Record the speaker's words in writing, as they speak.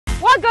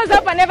What goes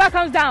up and never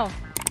comes down?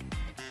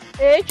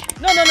 Age?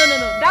 No.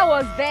 That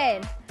was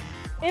then.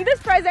 In this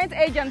present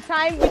age and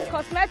time, with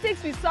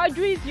cosmetics, with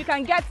surgeries, you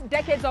can get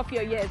decades off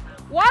your years.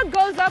 What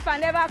goes up and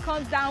never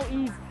comes down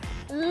is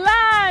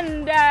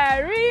land,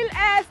 real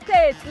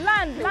estate,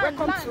 land.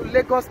 Welcome to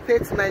Lagos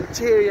State,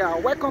 Nigeria.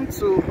 Welcome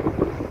to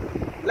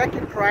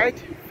Lekki Pride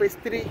Phase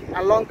 3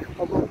 along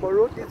Ogombo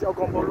Road. This is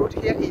Ogombo Road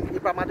here in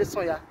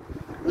Adesanya,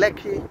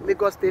 Lekki,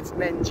 Lagos State,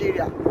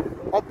 Nigeria.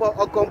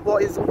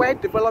 Ogombo is where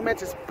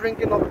development is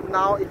springing up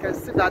now. You can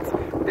see that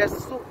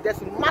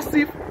there's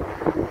massive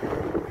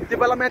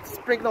development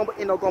springing up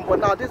in Ogombo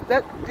now. This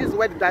is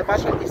where the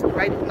diversion is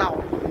right now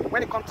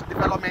when it comes to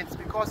development,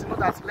 because you know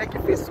that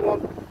Lekki Phase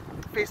 1,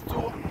 Phase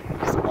 2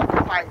 is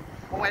occupied.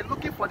 When we're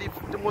looking for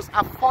the most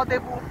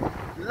affordable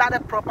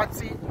landed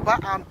property, buy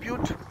and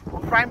build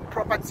prime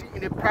property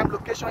in a prime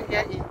location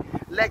here in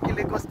Lekki,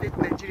 Lagos State,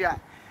 Nigeria.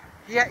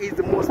 Here is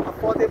the most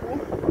affordable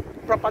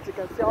property. You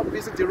can see how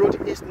busy the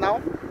road is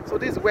now. So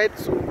this is where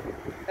to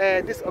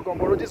this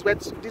Ogombo Road, this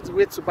is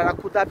way to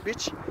Barracuda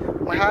Beach,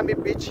 Miami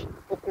Beach,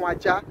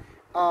 Ajah,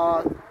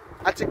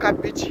 Attica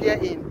Beach here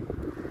in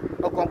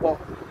Ogombo,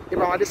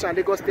 Adesanya,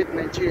 Lagos State,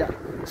 Nigeria.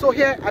 So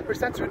here I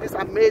present to you this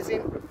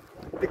amazing,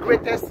 the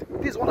greatest,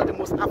 this is one of the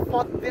most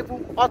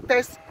affordable,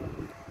 hottest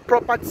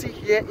property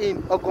here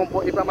in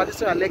Ogombo,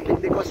 Adesanya,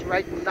 Lekki, Lagos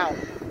right now.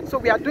 So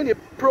we are doing a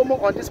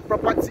promo on this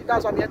property.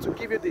 That's why I'm here to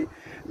give you the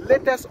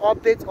latest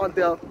update on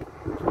the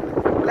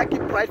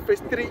Lekki Pride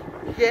Phase 3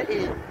 here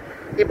in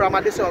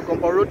Adesanya,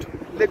 Ogombo Road,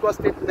 Lagos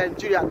State,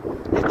 Nigeria.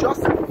 It's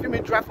just a few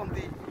minute drive from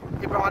the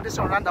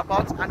Adesanya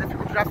roundabout, and a few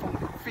minute drive from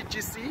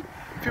FGC,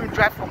 a few minute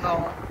drive from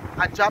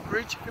Ajah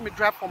Bridge, a few minute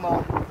drive from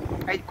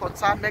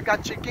Ikota Mega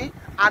Chicken,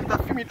 and a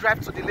few minute drive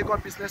to the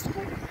Lagos Business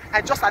School.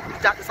 And just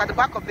it's at the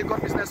back of Lagos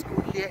Business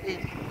School here in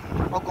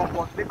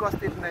Ogombo, Lagos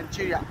State,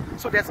 Nigeria.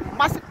 So there's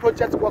massive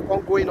project work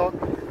going on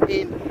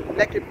in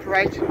Lekki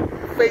Pride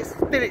Phase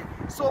 3.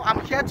 So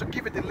I'm here to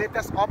give you the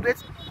latest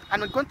updates,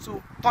 and I'm going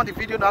to turn the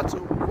video now to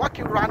walk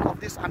you around of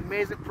this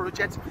amazing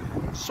project,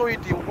 show you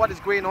what is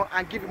going on,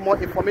 and give you more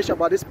information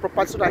about this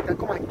property so that I can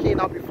come and key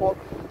now before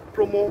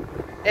promo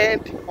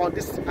end on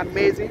this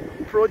amazing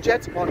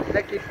project on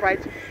Lekki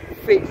Pride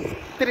Phase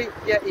 3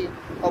 here in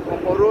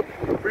Ogombo Road.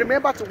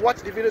 Remember to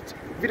watch the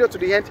video to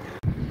the end.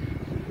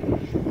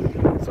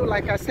 So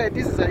like I said,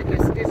 this is you can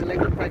see this is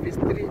Lekki Pride Phase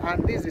 3,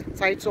 and this is the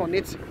title on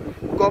it,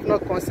 Governor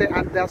Consent,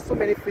 and there are so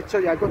many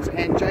features you are going to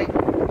enjoy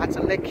at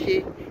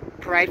Lekki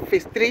Pride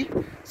Phase 3.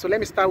 So let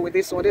me start with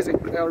this one. This is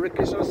a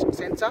recreation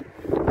center,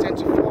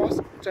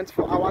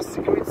 24 hours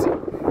security,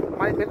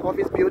 management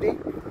office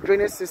building,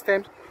 drainage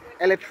system,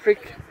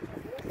 electric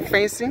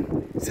fencing,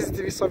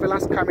 CCTV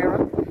surveillance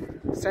camera,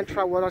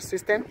 central water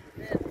system,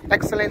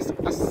 excellent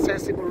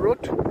accessible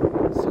road,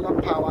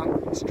 solar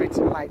power, street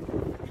light.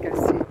 You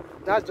can see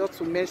that's just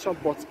to mention,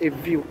 but a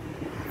view.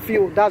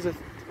 That's a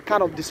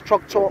kind of the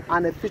structure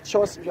and the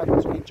features you are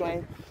going to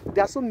enjoy.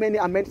 There are so many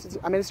amenities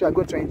you are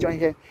going to enjoy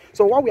here.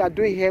 So what we are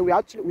doing here, we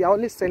are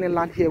only selling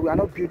land here. We are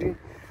not building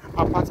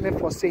apartment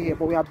for sale here,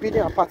 but we are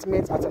building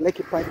apartments at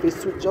Lekki Pride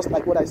Phase 2, just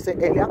like what I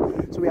said earlier.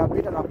 So we are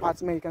building an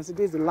apartment. You can see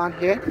this is the land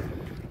here.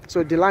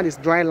 So the land is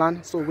dry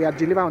land, so we are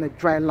delivering on a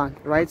dry land,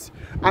 right?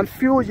 And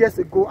few years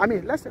ago, I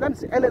mean, let me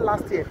say early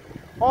last year,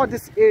 all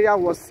this area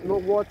was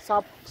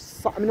water,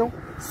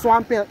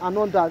 swampy and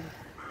all that.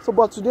 So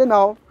but today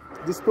now,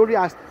 the story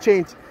has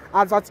changed.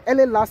 As at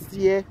early last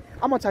year,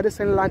 how much are they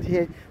selling land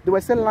here? They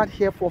were selling land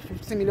here for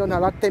 50 million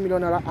naira, 10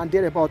 million naira, and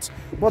thereabouts.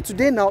 But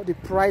today now, the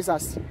price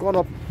has gone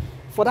up.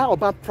 For that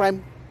urban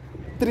prime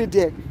 3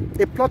 there,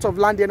 a plot of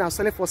land there now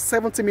selling for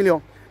 70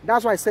 million.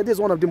 That's why I said this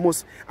is one of the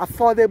most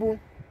affordable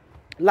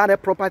landed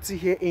property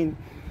here in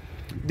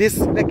this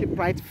Lekki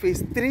Pride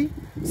Phase 3.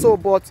 So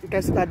but you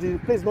can see that the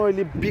place is not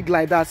really big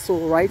like that. So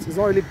right, it's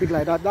not really big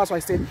like that. That's why I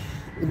said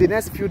in the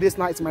next few days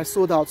now it might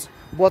sold out.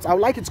 But I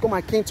would like you to come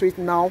and keen to it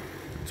now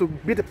to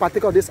be the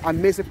particle of this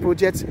amazing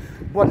project.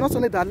 But not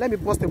only that, let me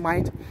bust the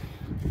mind.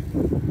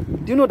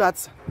 Do you know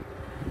that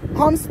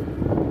comes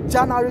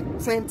January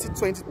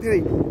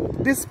 2023,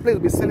 this place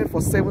will be selling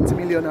for 70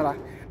 million naira.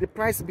 The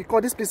price,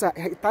 because this place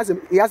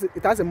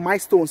it has a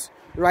milestones,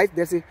 right?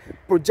 There's a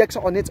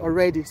projection on it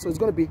already, so it's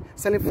going to be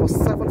selling for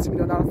 70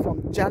 million naira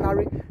from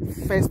January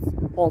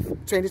 1st of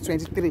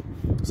 2023.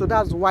 So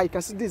that's why you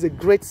can see this is a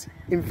great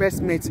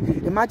investment.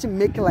 Imagine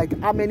making like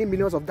how many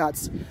millions of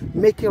that,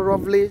 making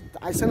roughly,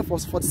 I sell it for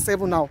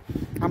 47 now,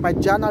 and by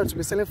January to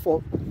be selling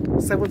for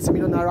 70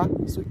 million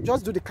naira. So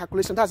just do the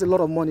calculation. That's a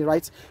lot of money,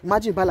 right?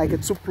 Imagine you buy like a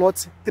 2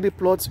 plots, 3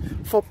 plots,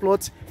 4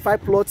 plots,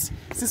 5 plots,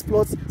 6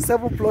 plots,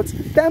 7 plots,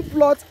 10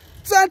 plots,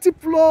 20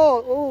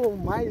 plots. Oh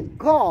my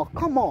God,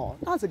 come on.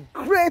 That's a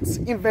great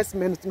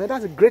investment, man.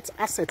 That's a great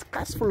asset,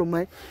 cash flow,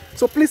 man.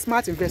 So please,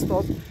 smart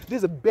investors, this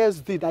is the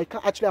best deal that I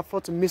can't actually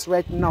afford to miss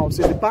right now.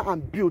 So it's buy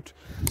and build.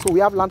 So we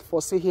have land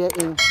for sale here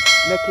in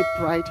Lekki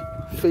Pride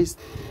Phase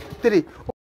 3.